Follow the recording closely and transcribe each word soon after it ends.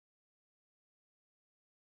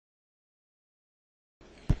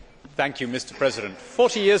Mr President,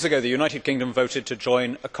 40 years ago the United Kingdom voted to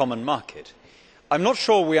join a common market. I am not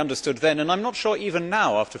sure we understood then, and I am not sure even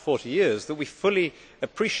now, after 40 years, that we fully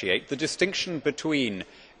appreciate the distinction between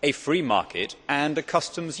a free market and a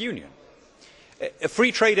customs union. A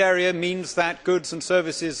free trade area means that goods and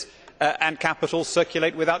services and capital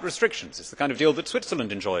circulate without restrictions. It is the kind of deal that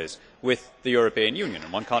Switzerland enjoys with the European Union,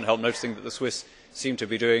 and one cannot help noticing that the Swiss seem to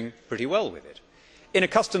be doing pretty well with it. In a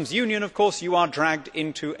customs union, of course, you are dragged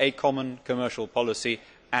into a common commercial policy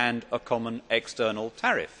and a common external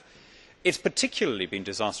tariff. It has particularly been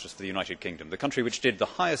disastrous for the United Kingdom, the country which did the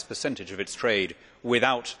highest percentage of its trade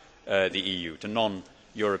without the EU to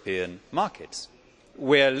non-European markets.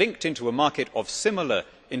 We are linked into a market of similar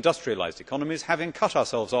industrialised economies, having cut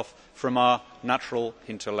ourselves off from our natural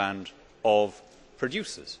hinterland of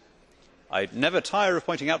producers. I never tire of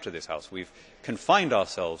pointing out to this House we have confined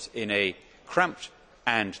ourselves in a cramped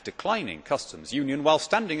and declining customs union while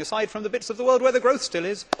standing aside from the bits of the world where the growth still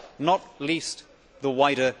is, not least the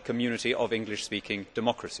wider community of English speaking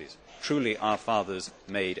democracies. Truly our fathers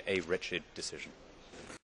made a wretched decision.